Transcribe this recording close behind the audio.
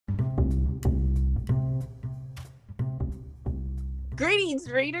Greetings,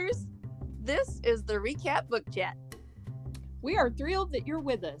 readers! This is the Recap Book Chat. We are thrilled that you're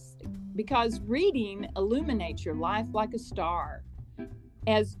with us because reading illuminates your life like a star.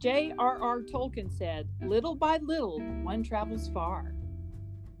 As J.R.R. Tolkien said, little by little, one travels far.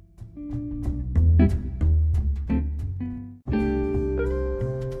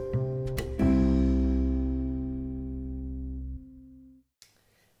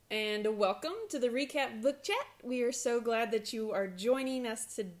 And welcome to the Recap Book Chat. We are so glad that you are joining us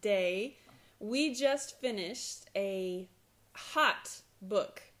today. We just finished a hot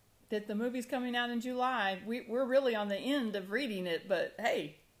book. That the movie's coming out in July. We're really on the end of reading it, but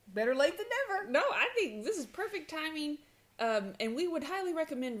hey, better late than never. No, I think this is perfect timing, and we would highly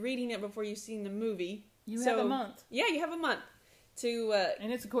recommend reading it before you've seen the movie. You have a month. Yeah, you have a month to...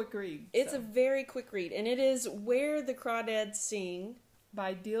 and it's a quick read. It's a very quick read, and it is Where the Crawdads Sing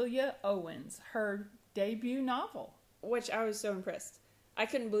by Delia Owens, her debut novel. Which I was so impressed. I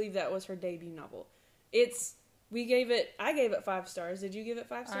couldn't believe that was her debut novel. I gave it 5 stars. Did you give it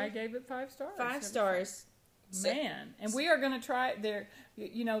 5 stars? I gave it 5 stars. 5 stars. Man, and we are going to try it there.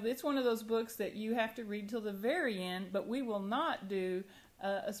 You know, it's one of those books that you have to read till the very end, but we will not do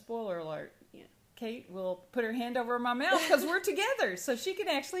a spoiler alert. Yeah. Kate will put her hand over my mouth because we're together, so she can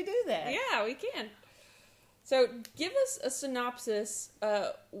actually do that. Yeah, we can. So, give us a synopsis.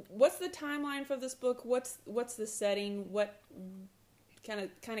 What's the timeline for this book? What's the setting? What kind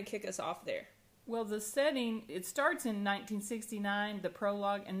of kick us off there? Well, the setting, it starts in 1969, the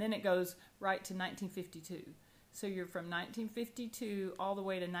prologue, and then it goes right to 1952. So you're from 1952 all the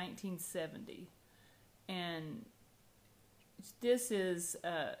way to 1970. And this is,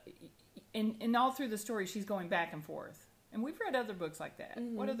 and all through the story, she's going back and forth. And we've read other books like that.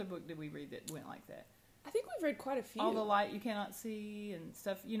 Mm-hmm. What other book did we read that went like that? I think we've read quite a few. All the Light You Cannot See and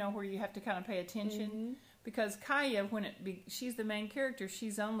stuff, you know, where you have to kind of pay attention. Mm-hmm. Because Kaya, she's the main character,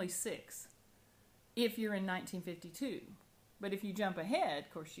 she's only 6. If you're in 1952. But if you jump ahead,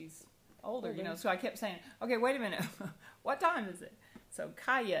 of course, she's older, you know. So I kept saying, okay, wait a minute. What time is it? So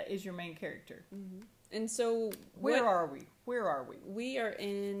Kaya is your main character. Mm-hmm. And so... Where are we? We are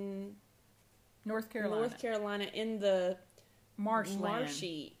in... North Carolina in the...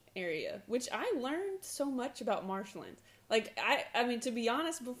 Marshy area, which I learned so much about marshlands. Like, I mean, to be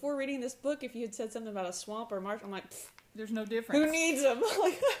honest, before reading this book, if you had said something about a swamp or marsh, I'm like, there's no difference. Who needs them?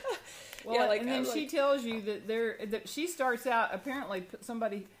 Well, yeah, and then she tells you that she starts out, apparently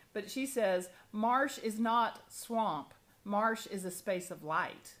but she says, marsh is not swamp. Marsh is a space of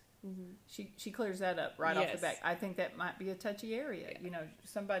light. Mm-hmm. She clears that up right off the bat. I think that might be a touchy area. Yeah. You know,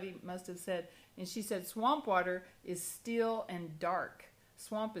 somebody must have said, and she said, swamp water is still and dark.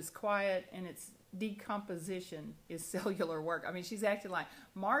 Swamp is quiet, and its decomposition is cellular work. I mean, she's acting like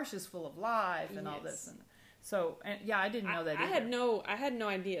marsh is full of life and all this. And so, I didn't know that either. I had no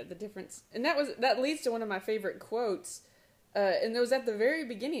idea the difference. And that leads to one of my favorite quotes. And it was at the very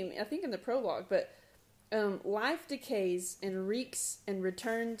beginning, I think in the prologue, but life decays and reeks and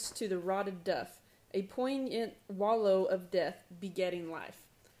returns to the rotted duff, a poignant wallow of death begetting life.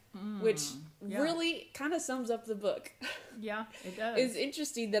 Which really kind of sums up the book. Yeah, it does. It's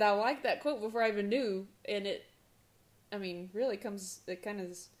interesting that I like that quote before I even knew, and it kind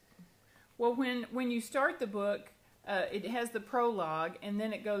of... Well, when you start the book, it has the prologue, and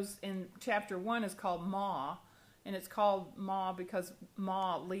then it goes in chapter 1 is called Ma, and it's called Ma because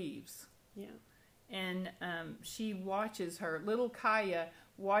Ma leaves. Yeah. And she watches little Kaya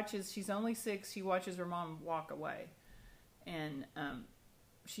she's only 6, she watches her mom walk away. And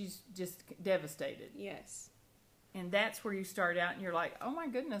she's just devastated. Yes. And that's where you start out, and you're like, oh my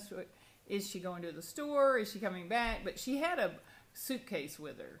goodness, is she going to the store? Is she coming back? But she had a suitcase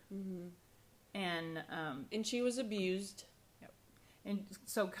with her. Mm-hmm. And she was abused. Yep. And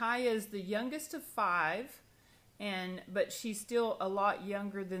so Kaya is the youngest of 5, but she's still a lot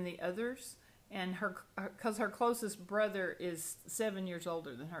younger than the others. And because her closest brother is 7 years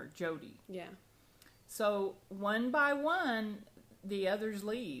older than her, Jody. Yeah. So one by one, the others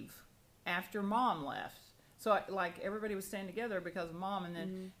leave after Mom left. So everybody was staying together because of Mom,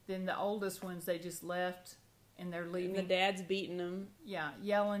 and then the oldest ones, they just left and they're leaving. And the dad's beating them. Yeah,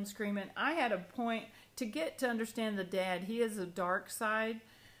 yelling, screaming. I had a point to understand the dad. He has a dark side,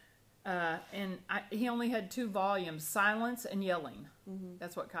 and he only had 2 volumes: silence and yelling. Mm-hmm.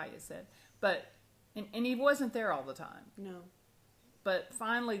 That's what Kaya said. But and he wasn't there all the time. No. But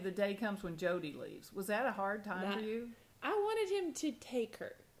finally, the day comes when Jody leaves. Was that a hard time for you? I wanted him to take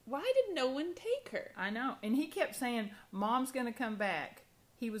her. Why did no one take her? I know. And he kept saying, Mom's going to come back.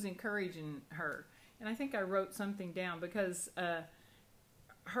 He was encouraging her. And I think I wrote something down because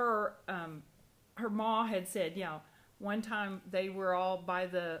her ma had said, one time they were all by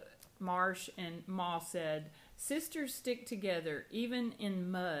the marsh, and Ma said, "Sisters stick together, even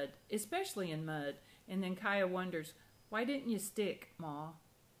in mud, especially in mud." And then Kaya wonders, "Why didn't you stick, Ma?"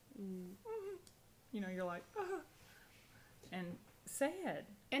 You know, you're like, and sad.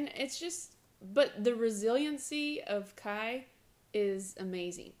 And it's just, but the resiliency of Kai is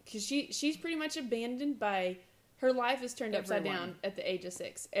amazing. Because she's pretty much abandoned by, her life is turned upside down at the age of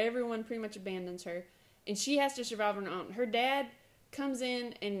 6. Everyone pretty much abandons her. And she has to survive on her own. Her dad comes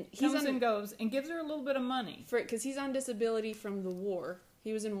in and goes and gives her a little bit of money. Because he's on disability from the war.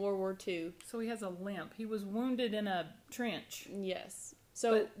 He was in World War II. So he has a limp. He was wounded in a trench. Yes.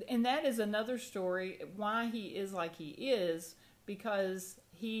 So, and that is another story, why he is like he is, because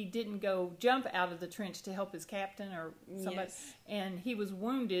he didn't go jump out of the trench to help his captain or somebody. Yes. And he was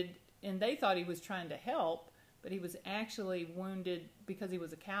wounded, and they thought he was trying to help, but he was actually wounded because he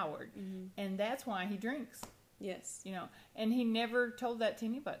was a coward. Mm-hmm. And that's why he drinks. Yes. You know, and he never told that to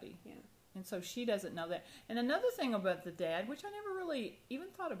anybody. Yeah. And so she doesn't know that. And another thing about the dad, which I never really even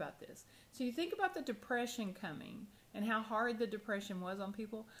thought about this. So you think about the Depression coming and how hard the Depression was on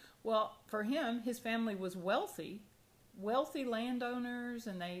people. Well, for him, his family was wealthy landowners,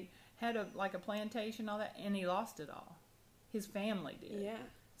 and they had a plantation, all that, and he lost it all. His family did. Yeah.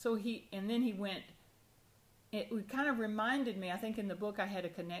 So then he went, it kind of reminded me, I think in the book I had a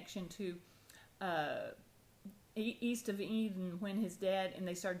connection to East of Eden, when his dad, and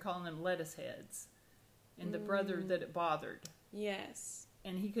they started calling them lettuce heads, and the brother that it bothered. Yes.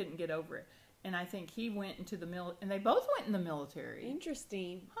 And he couldn't get over it. And I think he went into the and they both went in the military.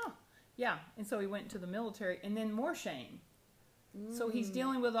 Interesting. Huh. Yeah. And so he went into the military, and then more shame. So he's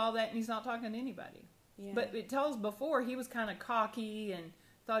dealing with all that, and he's not talking to anybody. Yeah. But it tells before he was kind of cocky and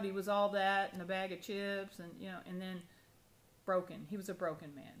thought he was all that and a bag of chips, and and then broken. He was a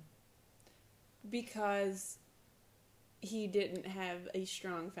broken man. Because he didn't have a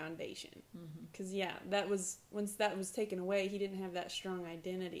strong foundation. Because, once that was taken away, he didn't have that strong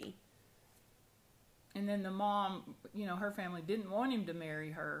identity. And then the mom, her family didn't want him to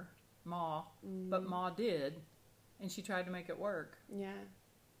marry her, Ma, but Ma did, and she tried to make it work. Yeah.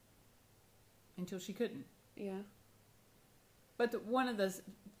 Until she couldn't. Yeah. But one of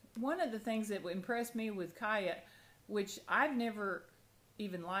the things that impressed me with Kaya, which I've never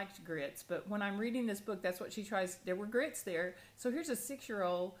even liked grits, but when I'm reading this book, that's what she tries. There were grits there. So here's a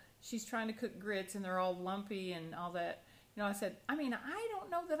 6-year-old. She's trying to cook grits, and they're all lumpy and all that. I said, I don't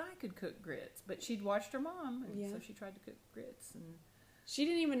know that I could cook grits, but she'd watched her mom, and so she tried to cook grits. And she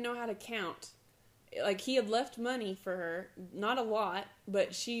didn't even know how to count. Like, he had left money for her, not a lot,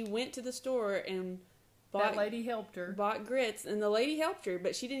 but she went to the store and that lady helped her. Bought grits, and the lady helped her,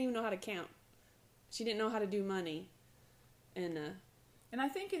 but she didn't even know how to count. She didn't know how to do money. And I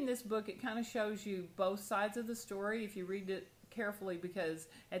think in this book it kind of shows you both sides of the story if you read it carefully, because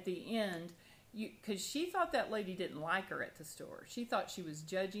at the end, because she thought that lady didn't like her at the store. She thought she was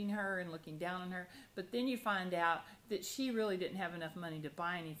judging her and looking down on her. But then you find out that she really didn't have enough money to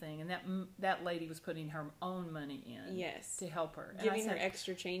buy anything, and that lady was putting her own money in. Yes. To help her. Giving her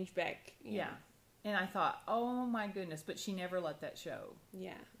extra change back. Yeah. And I thought, oh my goodness, but she never let that show.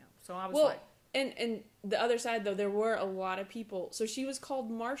 Yeah. So I was like... And the other side, though, there were a lot of people. So she was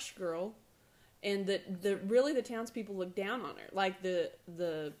called Marsh Girl, and the townspeople looked down on her. Like, the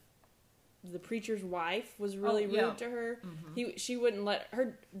preacher's wife was really rude to her. Mm-hmm. She wouldn't let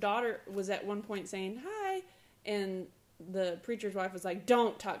her daughter was at one point saying hi, and the preacher's wife was like,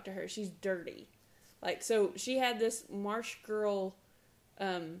 "Don't talk to her. She's dirty." Like, so she had this Marsh Girl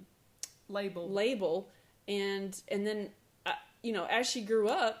label, and then as she grew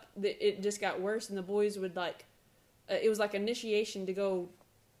up, it just got worse, and the boys would it was like initiation to go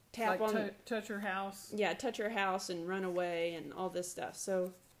tap touch her house. Yeah, touch her house and run away and all this stuff.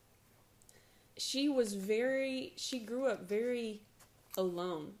 So she grew up very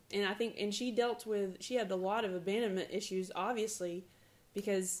alone. And I think, and she had a lot of abandonment issues, obviously,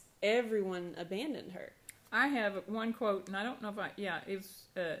 because everyone abandoned her. I have one quote, and I don't know if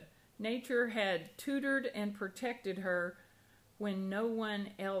nature had tutored and protected her when no one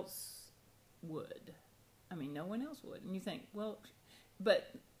else would. No one else would. And you think, well,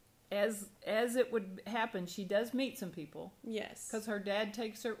 but as it would happen, she does meet some people. Yes. Because her dad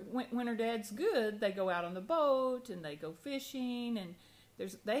takes her, when her dad's good, they go out on the boat and they go fishing, and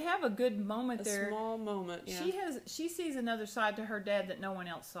they have a good moment there. A small moment, yeah. She sees another side to her dad that no one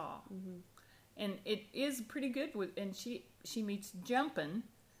else saw. Mm-hmm. And it is pretty good and she meets Jumpin',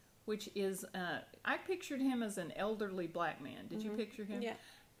 which is, I pictured him as an elderly black man. Did you picture him? Yeah.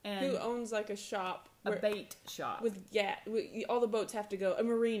 And who owns like a shop. A bait shop. With gas. All the boats have to go, a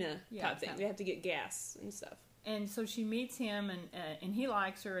marina type thing. They have to get gas and stuff. And so she meets him, and he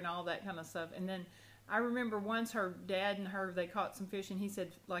likes her and all that kind of stuff. And then I remember once her dad and her, they caught some fish, and he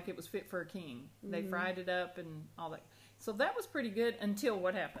said like it was fit for a king. They fried it up and all that. So that was pretty good until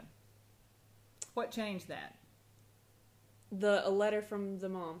what happened? What changed that? A letter from the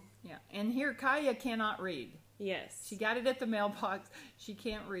mom. Yeah. And here Kaya cannot read. Yes. She got it at the mailbox. She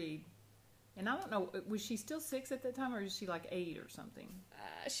can't read. And I don't know, was she still 6 at that time, or was she like 8 or something?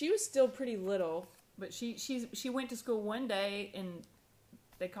 She was still pretty little. But she went to school one day, and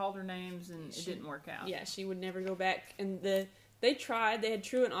they called her names, and it didn't work out. Yeah, she would never go back. And they tried. They had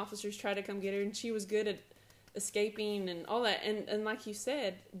truant officers try to come get her, and she was good at escaping and all that. And like you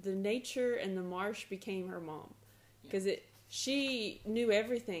said, the nature and the marsh became her mom. Because she knew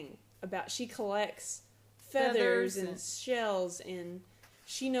everything about... She collects feathers and shells, and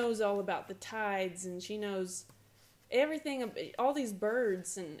she knows all about the tides, and she knows everything about all these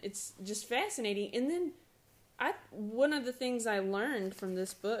birds, and it's just fascinating. And then one of the things I learned from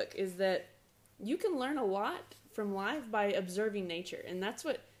this book is that you can learn a lot from life by observing nature, and that's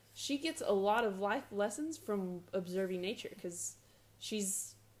what she gets a lot of life lessons from observing nature, because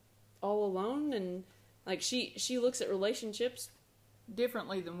she's all alone, and like she looks at relationships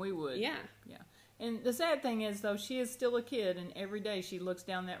differently than we would. Yeah. And the sad thing is, though, she is still a kid, and every day she looks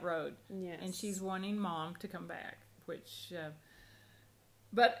down that road, and she's wanting Mom to come back. Which,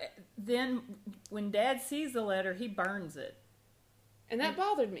 but then when Dad sees the letter, he burns it, and that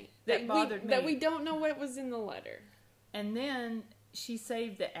bothered me. That we don't know what was in the letter. And then she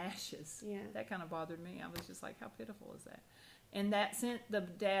saved the ashes. Yeah, that kind of bothered me. I was just like, how pitiful is that? And that sent the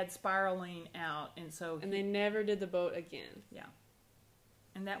dad spiraling out, and so they never did the boat again. Yeah,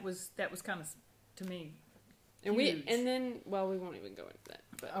 and that was kind of, to me, and huge. we won't even go into that.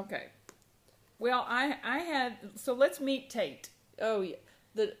 But. Okay. Well, so let's meet Tate. Oh yeah,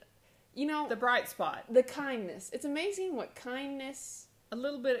 the bright spot, the kindness. It's amazing what kindness. A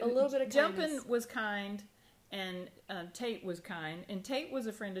little bit of Jumpin' kindness. Was kind, and Tate was kind, and Tate was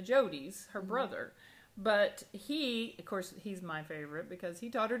a friend of Jody's, her brother. But of course, he's my favorite because he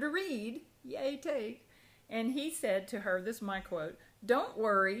taught her to read. Yay, Tate! And he said to her, this is my quote: "Don't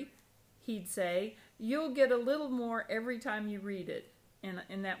worry," he'd say, "you'll get a little more every time you read it."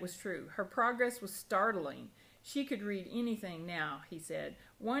 And that was true. Her progress was startling. She could read anything now, he said.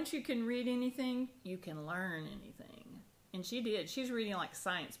 Once you can read anything, you can learn anything. And she did. She's reading like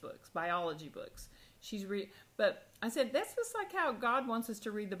science books, biology books. But I said, that's just like how God wants us to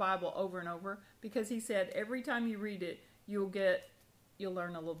read the Bible over and over, because he said every time you read it, you'll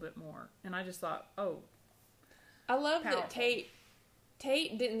learn a little bit more. And I just thought, oh, I love powerful. That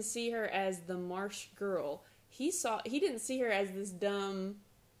Tate didn't see her as the marsh girl. He didn't see her as this dumb,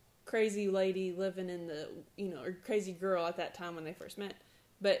 crazy lady living in or crazy girl at that time when they first met.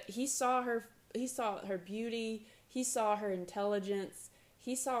 But he saw her beauty, he saw her intelligence,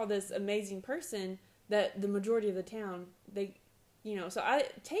 he saw this amazing person that the majority of the town,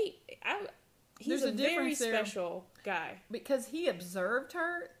 he's a very special guy. Because he observed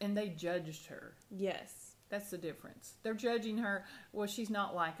her and they judged her. Yes. That's the difference. They're judging her, well, she's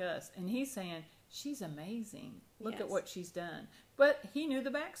not like us. And he's saying, she's amazing. Look at what she's done. But he knew the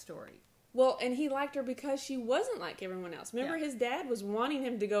backstory. Well, and he liked her because she wasn't like everyone else. Remember, his dad was wanting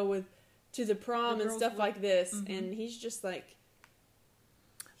him to go to the prom and stuff like this, and he's just like...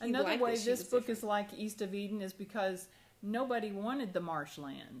 Another way this book is like East of Eden is because nobody wanted the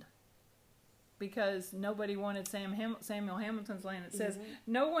marshland. Because nobody wanted Samuel Hamilton's land. It says,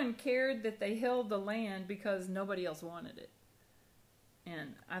 no one cared that they held the land because nobody else wanted it.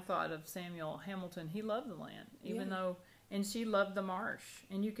 And I thought of Samuel Hamilton. He loved the land, and she loved the marsh,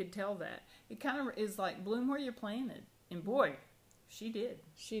 and you could tell that. It kind of is like bloom where you're planted. And boy, she did.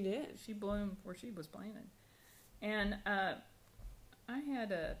 She did. She bloomed where she was planted. And I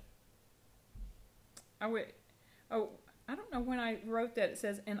don't know when I wrote that. It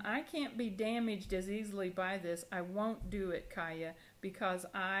says, and I can't be damaged as easily by this. I won't do it, Kaya, because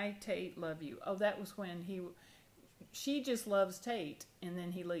I, Tate, love you. Oh, that was when she just loves Tate, and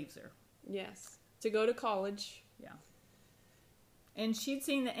then he leaves her. Yes. To go to college. Yeah. And she'd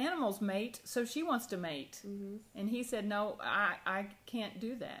seen the animals mate, so she wants to mate. Mm-hmm. And he said, no, I can't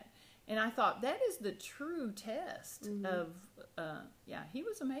do that. And I thought, that is the true test of, he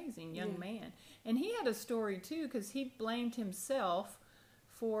was amazing, young man. And he had a story, too, because he blamed himself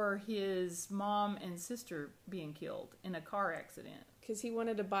for his mom and sister being killed in a car accident. Because he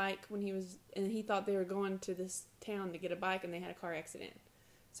wanted a bike and he thought they were going to this town to get a bike, and they had a car accident.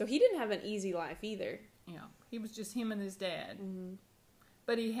 So he didn't have an easy life either. Yeah, he was just him and his dad. Mm-hmm.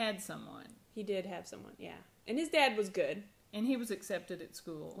 But he had someone. He did have someone, yeah. And his dad was good. And he was accepted at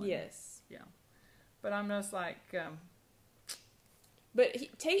school. Yes. Yeah. But I'm just like, but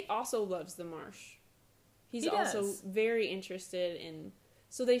Tate also loves the marsh. He's also very interested in,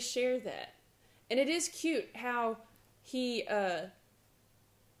 so they share that. And it is cute how he,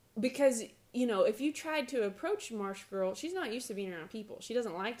 because, you know, if you tried to approach Marsh Girl, she's not used to being around people. She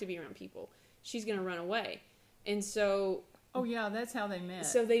doesn't like to be around people. She's going to run away. And so... Oh, yeah, that's how they met.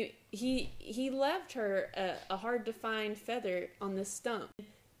 So he left her a hard-to-find feather on this stump.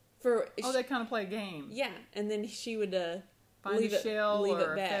 They kind of play a game. Yeah, and then she would... find a shell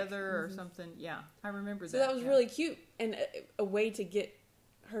or a feather or something. Yeah, I remember that. So that was really cute and a way to get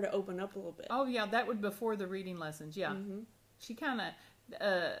her to open up a little bit. Oh, yeah, that was before the reading lessons. Yeah. She kind of,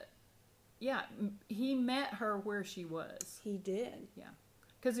 he met her where she was. He did. Yeah.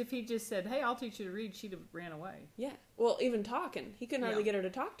 Because if he just said, hey, I'll teach you to read, she'd have ran away. Yeah. Well, even talking. He couldn't hardly get her to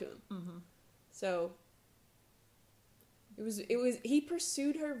talk to him. So, he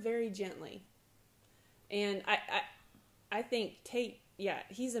pursued her very gently. And I think Tate,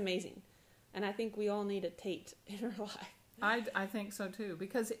 he's amazing. And I think we all need a Tate in our life. I think so too,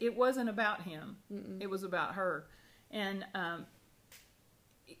 because it wasn't about him. It was about her. And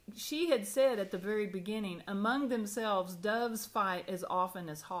she had said at the very beginning, among themselves, doves fight as often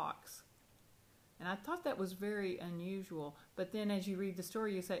as hawks. And I thought that was very unusual. But then as you read the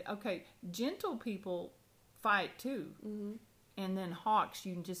story, you say, okay, gentle people fight too. And then hawks,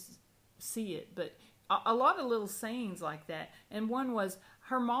 you can just see it. But a lot of little sayings like that. And one was,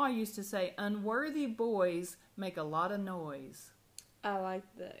 her ma used to say, unworthy boys make a lot of noise. I like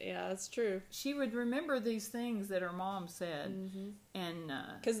that. Yeah, that's true. She would remember these things that her mom said. And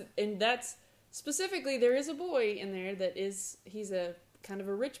and that's specifically, there is a boy in there that he's a kind of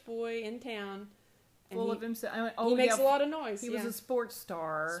a rich boy in town. Full of himself. He makes a lot of noise. He was a sports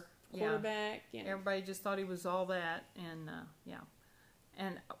star. Quarterback. Yeah. Everybody just thought he was all that. And,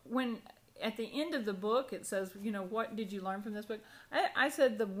 And when... At the end of the book, it says, you know, what did you learn from this book? I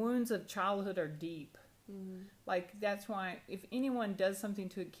said the wounds of childhood are deep. Like, that's why if anyone does something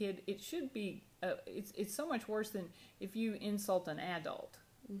to a kid, it should be, it's so much worse than if you insult an adult.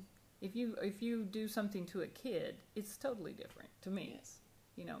 If you do something to a kid, it's totally different to me. Yes.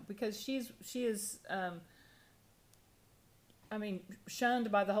 You know, because she is,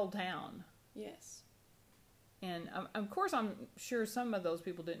 shunned by the whole town. Yes. And, of course, I'm sure some of those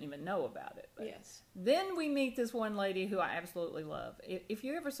people didn't even know about it. But yes. Then we meet this one lady who I absolutely love. If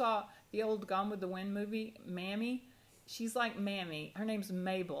you ever saw the old Gone with the Wind movie, Mammy, she's like Mammy. Her name's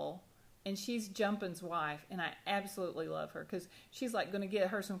Mabel, and she's Jumpin's wife, and I absolutely love her because she's like going to get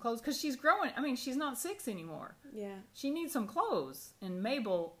her some clothes because she's growing. I mean, she's not 6 anymore. Yeah. She needs some clothes, and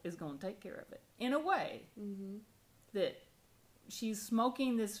Mabel is going to take care of it in a way that she's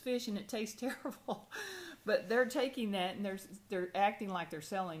smoking this fish, and it tastes terrible. But they're taking that and they're acting like they're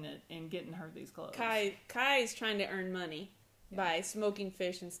selling it and getting her these clothes. Kai is trying to earn money by smoking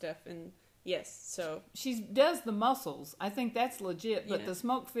fish and stuff, and yes, so she does the mussels. I think that's legit, but the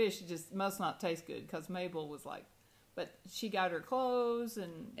smoked fish just must not taste good because Mabel was like, but she got her clothes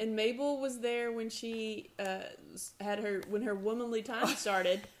and Mabel was there when she when her womanly time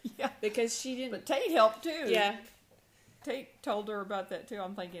started. Yeah, because she didn't. But Tate helped too. Yeah. Tate told her about that too.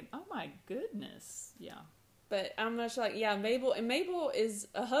 I'm thinking, oh my goodness, yeah. But I'm much like, Mabel is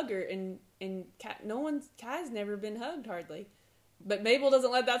a hugger, and Kai's never been hugged hardly, but Mabel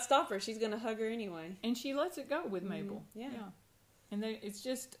doesn't let that stop her. She's gonna hug her anyway, and she lets it go with Mabel. Yeah. And it's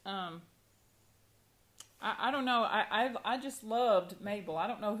just, I don't know. I just loved Mabel. I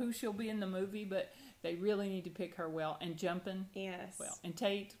don't know who she'll be in the movie, but they really need to pick her well. And Jumpin', well, and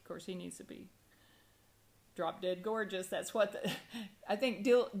Tate, of course, he needs to be drop dead gorgeous. That's what I think.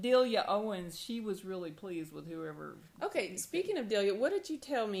 Delia Owens, she was really pleased with whoever. Okay, speaking of Delia, what did you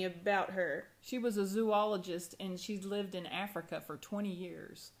tell me about her? She was a zoologist, and she's lived in Africa for 20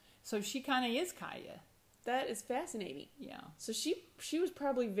 years. So she kind of is Kaya. That is fascinating. Yeah. So she was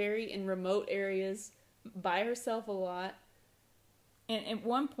probably very in remote areas by herself a lot. And at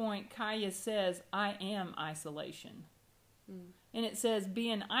one point, Kaya says, I am isolation. And it says,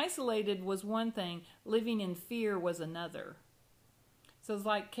 being isolated was one thing, living in fear was another. So it's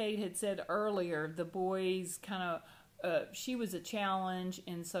like Kate had said earlier, the boys kind of, she was a challenge,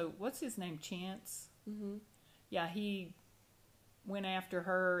 and so, what's his name, Chance? Yeah, he went after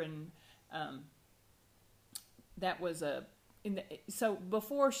her, and that was so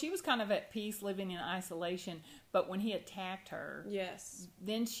before, she was kind of at peace, living in isolation, but when he attacked her,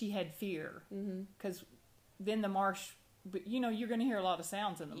 then she had fear, because then the marsh... But, you know, you're going to hear a lot of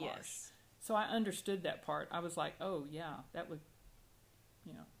sounds in the marsh. So I understood that part. I was like, oh, yeah, that would,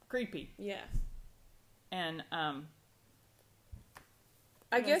 creepy. Yeah. And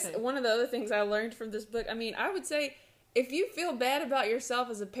I guess one of the other things I learned from this book, I mean, I would say if you feel bad about yourself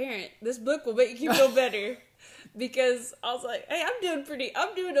as a parent, this book will make you feel better. Because I was like, hey,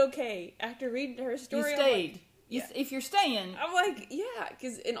 I'm doing okay after reading her story. You stayed. Like, yeah. If you're staying. I'm like, yeah,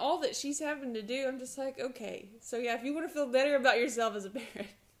 because in all that she's having to do, I'm just like, okay. So yeah, if you want to feel better about yourself as a parent,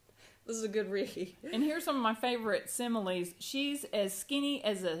 this is a good read. And here's some of my favorite similes. She's as skinny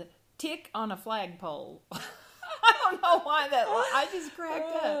as a tick on a flagpole. I don't know why I just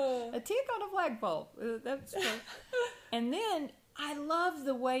cracked up. A tick on a flagpole. That's true. And then I love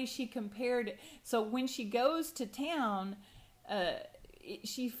the way she compared it. So when she goes to town,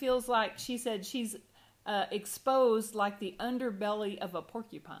 she feels like, she said she's exposed like the underbelly of a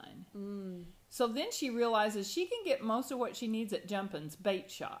porcupine. Mm. So then she realizes she can get most of what she needs at Jumpin's bait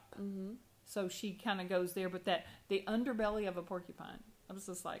shop. Mm-hmm. So she kind of goes there, but the underbelly of a porcupine. I was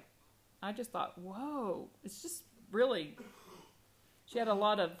just like, I just thought, whoa, it's just really, she had a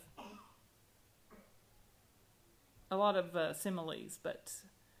lot of similes, but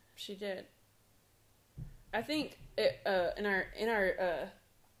she did. I think in our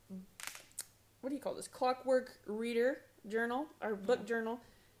what do you call this, Clockwork Reader journal, our book journal,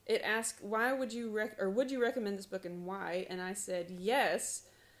 it asked, why would you would you recommend this book and why? And I said, yes,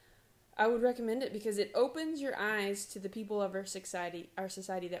 I would recommend it because it opens your eyes to the people of our society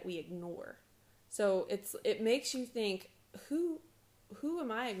that we ignore. So it makes you think, who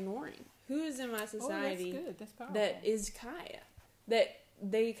am I ignoring? Who is in my society that is Kaya? That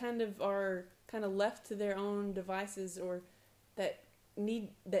they kind of are left to their own devices, or that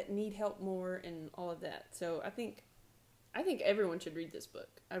need help more and all of that. So I think everyone should read this book.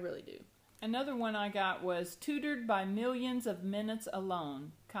 I really do. Another one I got was Tutored by Millions of Minutes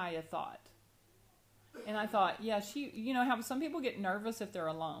Alone, Kaya thought. And I thought, yeah, she, you know how some people get nervous if they're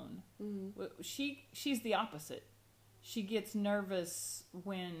alone. Mm-hmm. She's the opposite. She gets nervous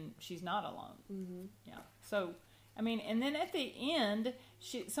when she's not alone. Mm-hmm. Yeah. So, I mean, and then at the end,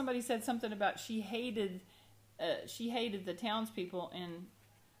 somebody said something about she hated the townspeople, and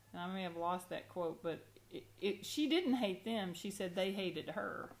I may have lost that quote, but she didn't hate them. She said they hated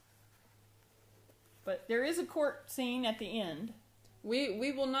her. But there is a court scene at the end.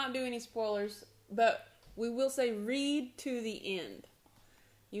 We will not do any spoilers, but we will say read to the end.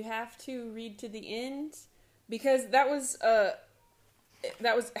 You have to read to the end, because that was the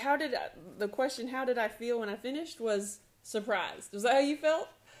question, how did I feel when I finished, was surprised. Was that how you felt?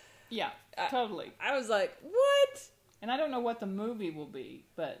 Yeah, totally. I was like, what? And I don't know what the movie will be,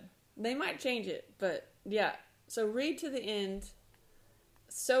 but they might change it, but yeah. So read to the end.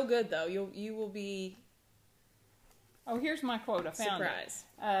 So good though. You will be. Oh, here's my quote. I found surprised.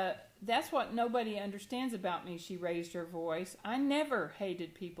 That's what nobody understands about me, she raised her voice. I never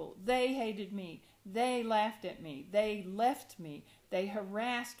hated people. They hated me. They laughed at me. They left me. They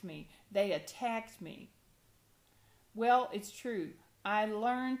harassed me. They attacked me. Well, it's true. I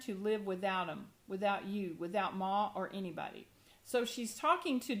learned to live without them, without you, without Ma or anybody. So she's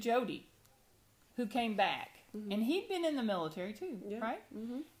talking to Jody, who came back. Mm-hmm. And he'd been in the military too, right?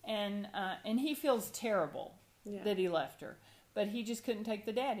 Mm-hmm. And he feels terrible that he left her. But he just couldn't take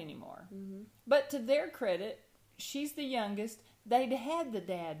the dad anymore. Mm-hmm. But to their credit, she's the youngest. They'd had the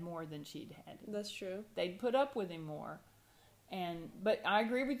dad more than she'd had. That's true. They'd put up with him more. But I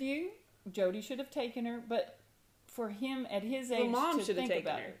agree with you. Jody should have taken her. But for him at his age, the mom to should have think taken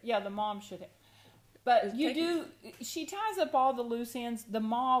about her. It. Yeah, the mom should have. But she ties up all the loose ends. The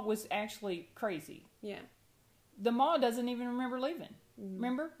Ma was actually crazy. Yeah. The Ma doesn't even remember leaving. Mm-hmm.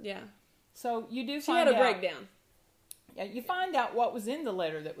 Remember? Yeah. So you do find out. She had a breakdown. Yeah, you find out what was in the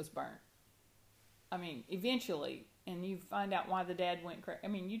letter that was burnt. I mean, eventually, and you find out why the dad went crazy. I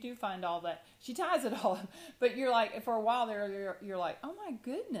mean, you do find all that. She ties it all up, but you're like, for a while there, you're like, oh my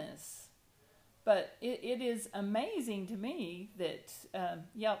goodness. But it is amazing to me that,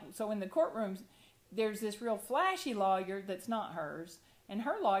 so in the courtrooms, there's this real flashy lawyer that's not hers, and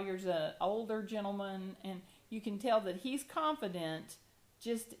her lawyer's an older gentleman, and you can tell that he's confident.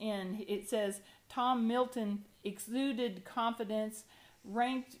 Just in, it says, Tom Milton exuded confidence,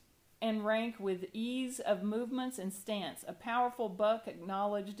 rank with ease of movements and stance, a powerful buck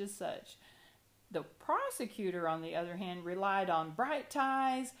acknowledged as such. The prosecutor, on the other hand, relied on bright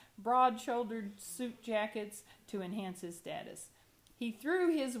ties, broad-shouldered suit jackets to enhance his status. He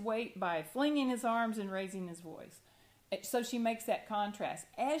threw his weight by flinging his arms and raising his voice. So she makes that contrast,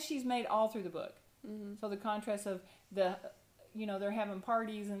 as she's made all through the book. Mm-hmm. So the contrast of they're having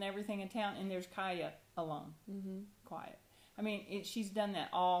parties and everything in town, and there's Kaya alone, quiet. I mean, she's done that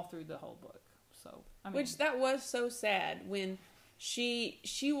all through the whole book. So, I mean, which that was so sad when she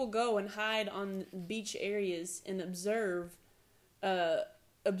will go and hide on beach areas and observe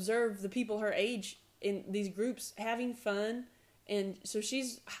observe the people her age in these groups having fun, and so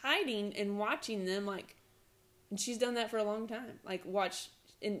she's hiding and watching them, like, and she's done that for a long time. Like,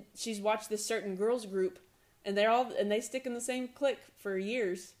 and she's watched this certain girls group, and they stick in the same clique for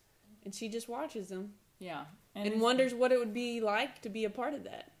years, and she just watches them. Yeah. And wonders what it would be like to be a part of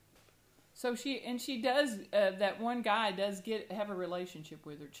that. So she does, that one guy does have a relationship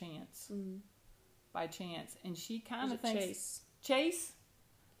with her, Chance. Mm-hmm. By chance. And she kind of thinks... Chase?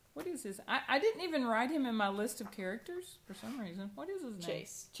 What is his... I didn't even write him in my list of characters for some reason. What is his name?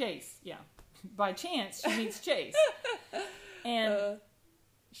 Chase, yeah. By chance, she meets Chase. And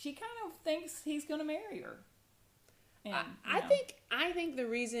she kind of thinks he's going to marry her. And, I think the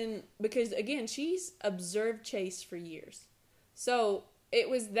reason... Because, again, she's observed Chase for years. So...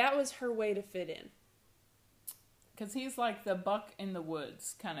 that was her way to fit in. Because he's like the buck in the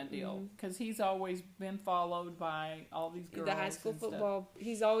woods kind of deal. Because he's always been followed by all these girls. The high school football.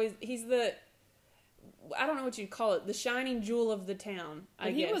 He's the, I don't know what you'd call it, the shining jewel of the town,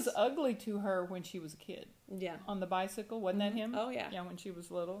 I guess. He was ugly to her when she was a kid. Yeah. On the bicycle. Wasn't that him? Oh, yeah. Yeah, when she was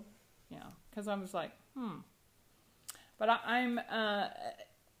little. Yeah. Because I was like, But I'm...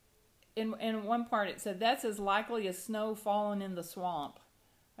 In one part it said, that's as likely as snow falling in the swamp.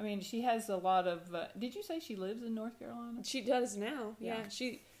 I mean, she has a lot of... did you say she lives in North Carolina? She does now, yeah.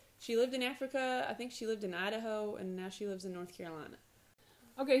 She lived in Africa, I think she lived in Idaho, and now she lives in North Carolina.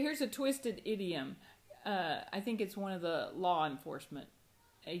 Okay, here's a twisted idiom. I think it's one of the law enforcement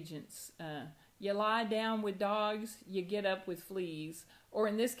agents. You lie down with dogs, you get up with fleas. Or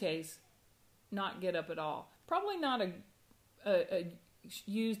in this case, not get up at all. Probably not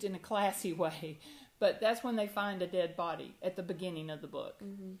used in a classy way, but that's when they find a dead body at the beginning of the book.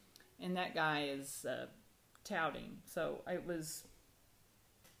 Mm-hmm. And that guy is touting. So it was,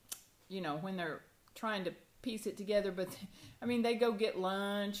 when they're trying to piece it together, but I mean, they go get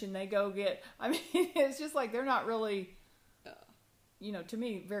lunch and they go get, I mean, it's just like they're not really, to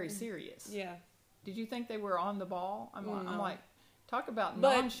me, very serious. Yeah. Did you think they were on the ball? I'm like, talk about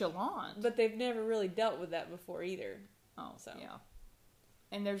nonchalant. But they've never really dealt with that before either. Oh, so. Yeah.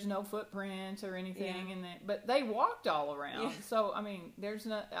 And there's no footprints or anything, but they walked all around. Yeah. So, I mean,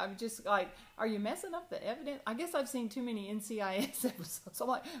 I'm just like, are you messing up the evidence? I guess I've seen too many NCIS episodes. So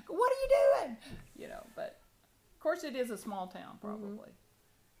I'm like, what are you doing? But of course it is a small town, probably.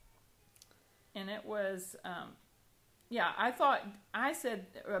 Mm-hmm. And it was, I said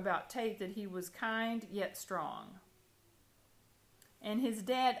about Tate that he was kind yet strong. And his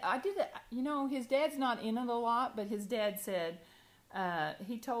dad, his dad's not in it a lot, but his dad said,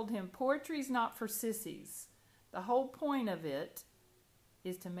 he told him, poetry's not for sissies. The whole point of it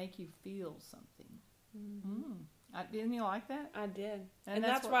is to make you feel something. Mm-hmm. Didn't you like that? I did. And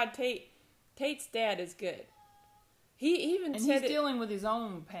that's why Tate's dad is good. He even and said he's dealing with his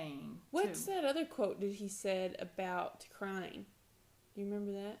own pain. What's that other quote that he said about crying? Do you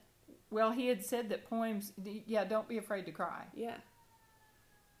remember that? Well, he had said that poems, don't be afraid to cry. Yeah.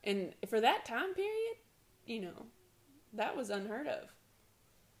 And for that time period, that was unheard of.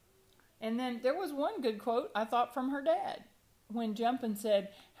 And then there was one good quote, I thought, from her dad. When Jumpin' said,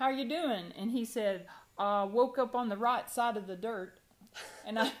 how are you doing? And he said, woke up on the right side of the dirt.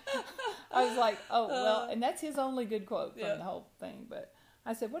 And I was like, oh, well, and that's his only good quote from the whole thing. But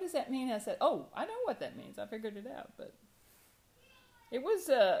I said, what does that mean? I said, oh, I know what that means. I figured it out. But it was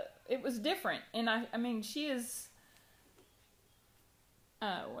different. And I mean, she is...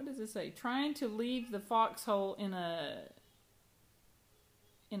 what does it say? Trying to leave the foxhole in a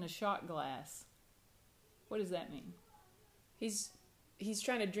shot glass. What does that mean? He's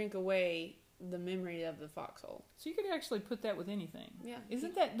trying to drink away the memory of the foxhole. So you could actually put that with anything. Yeah.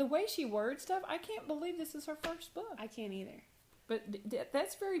 Isn't that the way she words stuff? I can't believe this is her first book. I can't either. But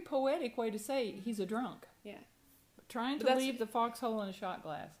that's a very poetic way to say he's a drunk. Yeah. Trying to leave the foxhole in a shot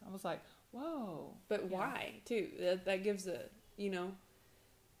glass. I was like, whoa. But why, too? That gives it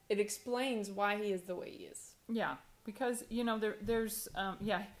explains why he is the way he is. Yeah, because, there's,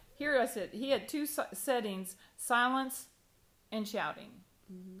 here I said, he had two settings, silence and shouting.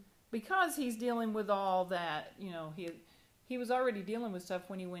 Mm-hmm. Because he's dealing with all that, he was already dealing with stuff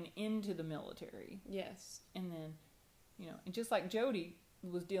when he went into the military. Yes. And then, and just like Jody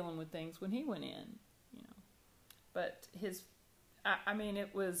was dealing with things when he went in, But it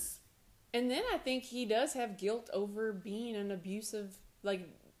was... And then I think he does have guilt over being an abusive,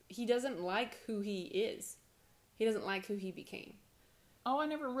 he doesn't like who he is. He doesn't like who he became. Oh, I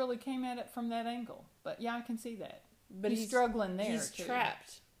never really came at it from that angle. But yeah, I can see that. But he's struggling there. He's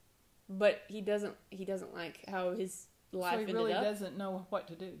trapped. But he doesn't like how his life ended up. So he really doesn't know what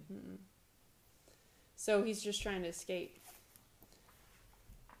to do. Mm-mm. So he's just trying to escape.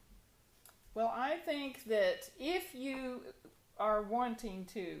 Well, I think that if you are wanting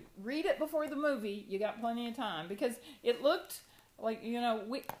to read it before the movie, you got plenty of time, because it looked like, we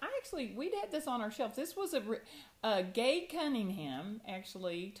had this on our shelf. This was Gay Cunningham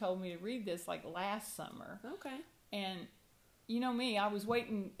actually told me to read this like last summer. Okay. And you know me, I was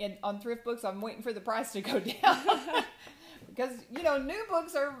waiting on thrift books. I'm waiting for the price to go down. Because, new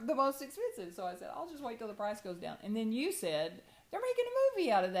books are the most expensive. So I said, I'll just wait till the price goes down. And then you said, they're making a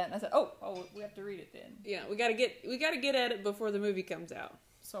movie out of that. And I said, oh, we have to read it then. Yeah, we gotta get at it before the movie comes out.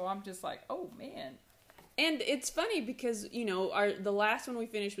 So I'm just like, oh, man. And it's funny because, the last one we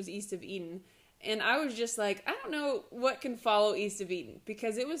finished was East of Eden. And I was just like, I don't know what can follow East of Eden.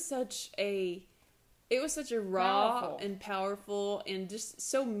 Because it was such a raw and powerful and just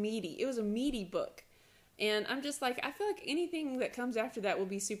so meaty. It was a meaty book. And I'm just like, I feel like anything that comes after that will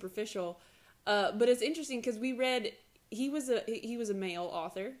be superficial. But it's interesting because we read, he was a male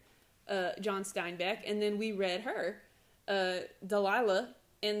author, John Steinbeck, and then we read her, Delilah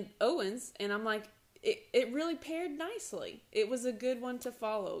and Owens, and I'm like, it really paired nicely. It was a good one to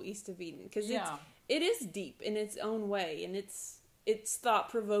follow, East of Eden, because it is deep in its own way, and it's thought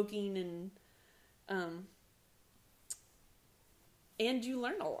provoking, and you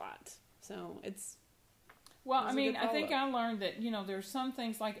learn a lot. So it's. Well, I mean, I think I learned that, there's some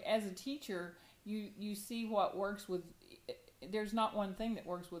things, like as a teacher, you see what works with, there's not one thing that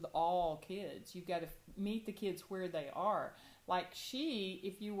works with all kids. You've got to meet the kids where they are. Like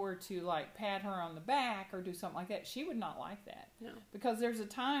if you were to like pat her on the back or do something like that, she would not like that. No. Because there's a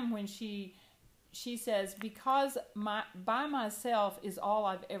time when she says, because by myself is all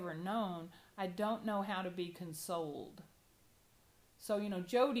I've ever known, I don't know how to be consoled. So,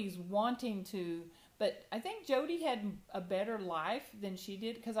 Jodi's wanting to, but I think Jodi had a better life than she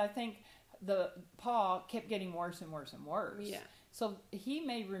did, because I think Paul kept getting worse and worse and worse. Yeah. So he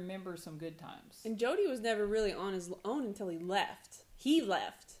may remember some good times. And Jodi was never really on his own until he left. He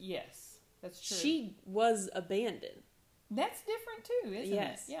left. Yes, that's true. She was abandoned. That's different too, isn't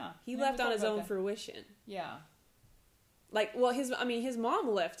it? Yeah. He left on his own fruition. Yeah. Like, well, his mom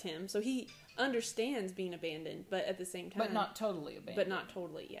left him, so he understands being abandoned, but at the same time. But not totally abandoned. But not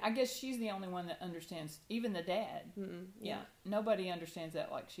totally, yeah. I guess she's the only one that understands, even the dad. Mm-mm, yeah. Nobody understands that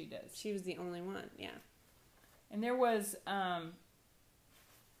like she does. She was the only one, yeah. And there was,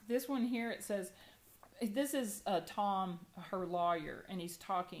 this one here, it says, this is Tom, her lawyer, and he's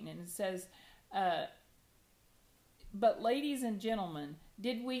talking, and it says, but ladies and gentlemen,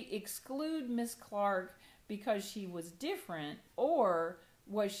 did we exclude Miss Clark because she was different, or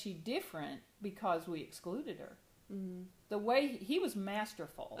was she different because we excluded her? Mm-hmm. The way he was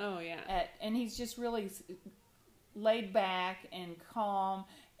masterful. Oh, yeah. And he's just really laid back and calm.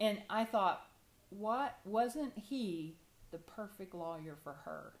 And I thought, what, wasn't he the perfect lawyer for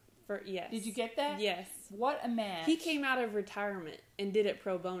her? Yes. Did you get that? Yes. What a match. He came out of retirement and did it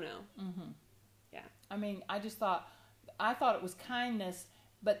pro bono. Mm-hmm. Yeah. I mean, I thought it was kindness,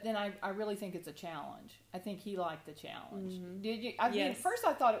 but then I really think it's a challenge. I think he liked the challenge. Mm-hmm. Did you? At first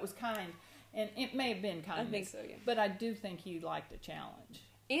I thought it was kind, and it may have been kindness. I think so, yeah. But I do think he liked a challenge.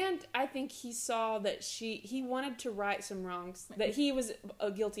 And I think he saw that he wanted to right some wrongs that he was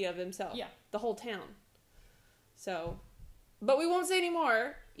guilty of himself. Yeah. The whole town. So, but we won't say any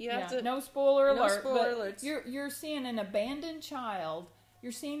more. You have to. No spoiler alert. No spoiler alerts. You're seeing an abandoned child.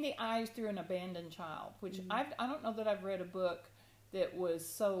 You're seeing the eyes through an abandoned child, which Mm-hmm. I don't know that I've read a book that was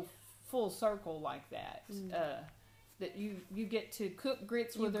so full circle like that. Mm-hmm. That you get to cook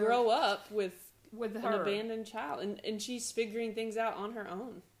grits You with her. grow up with her. an abandoned child, and she's figuring things out on her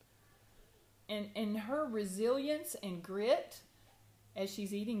own. And her resilience and grit as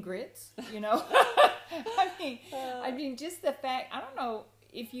she's eating grits, I mean, just the fact, I don't know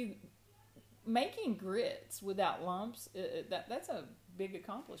if you, making grits without lumps, that's a big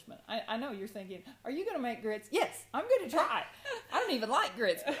accomplishment. I know you're thinking, are you going to make grits? Yes, I'm going to try. I don't even like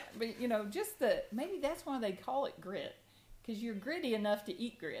grits, but just maybe that's why they call it grit, because you're gritty enough to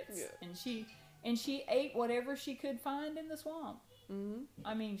eat grits. Yeah. And she ate whatever she could find in the swamp. Mm-hmm.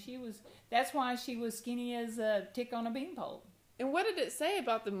 I mean, that's why she was skinny as a tick on a beanpole. And what did it say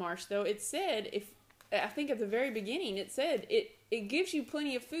about the marsh, though? It said, I think at the very beginning, it said it gives you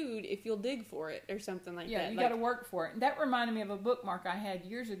plenty of food if you'll dig for it, or something like that. Yeah, you got to work for it. And that reminded me of a bookmark I had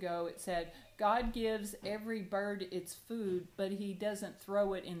years ago. It said, God gives every bird its food, but he doesn't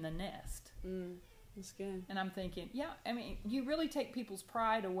throw it in the nest. That's good. And I'm thinking, yeah, I mean, you really take people's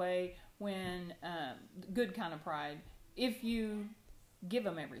pride away when, good kind of pride, if you give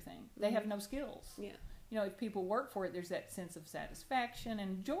them everything. They have no skills. Yeah. If people work for it, there's that sense of satisfaction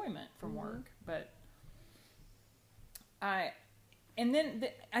and enjoyment from work. But And then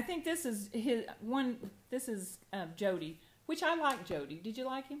I think this is his one. This is Jody, which I like Jody. Did you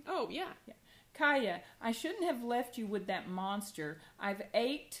like him? Oh, yeah. Kaya, I shouldn't have left you with that monster. I've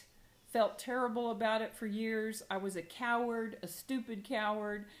ached, felt terrible about it for years. I was a coward, a stupid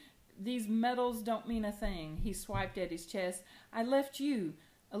coward. These medals don't mean a thing. He swiped at his chest. I left you,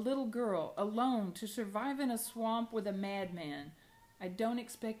 a little girl, alone to survive in a swamp with a madman. I don't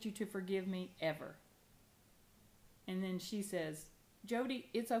expect you to forgive me ever. And then she says, Jody,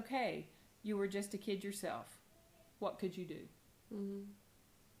 it's okay. You were just a kid yourself. What could you do? Mm-hmm.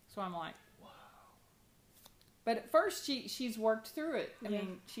 So I'm like, wow. But at first she's worked through it. I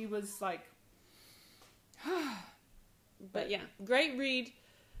mean, she was like, but yeah, great read.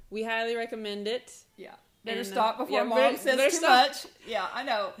 We highly recommend it. Yeah. Better stop before Mom says too much. Yeah, I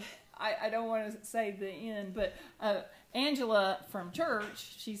know. I don't want to say the end, but Angela from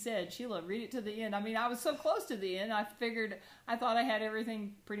church, she said, Sheila, read it to the end. I mean, I was so close to the end, I thought I had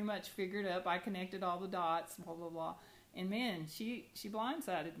everything pretty much figured up. I connected all the dots, blah, blah, blah. And man, she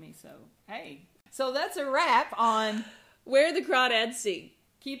blindsided me, so hey. So that's a wrap on Where the Crawdads Sing.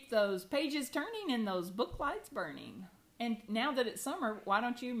 Keep those pages turning and those book lights burning. And now that it's summer, why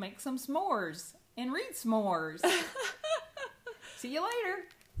don't you make some s'mores and read s'mores? See you later.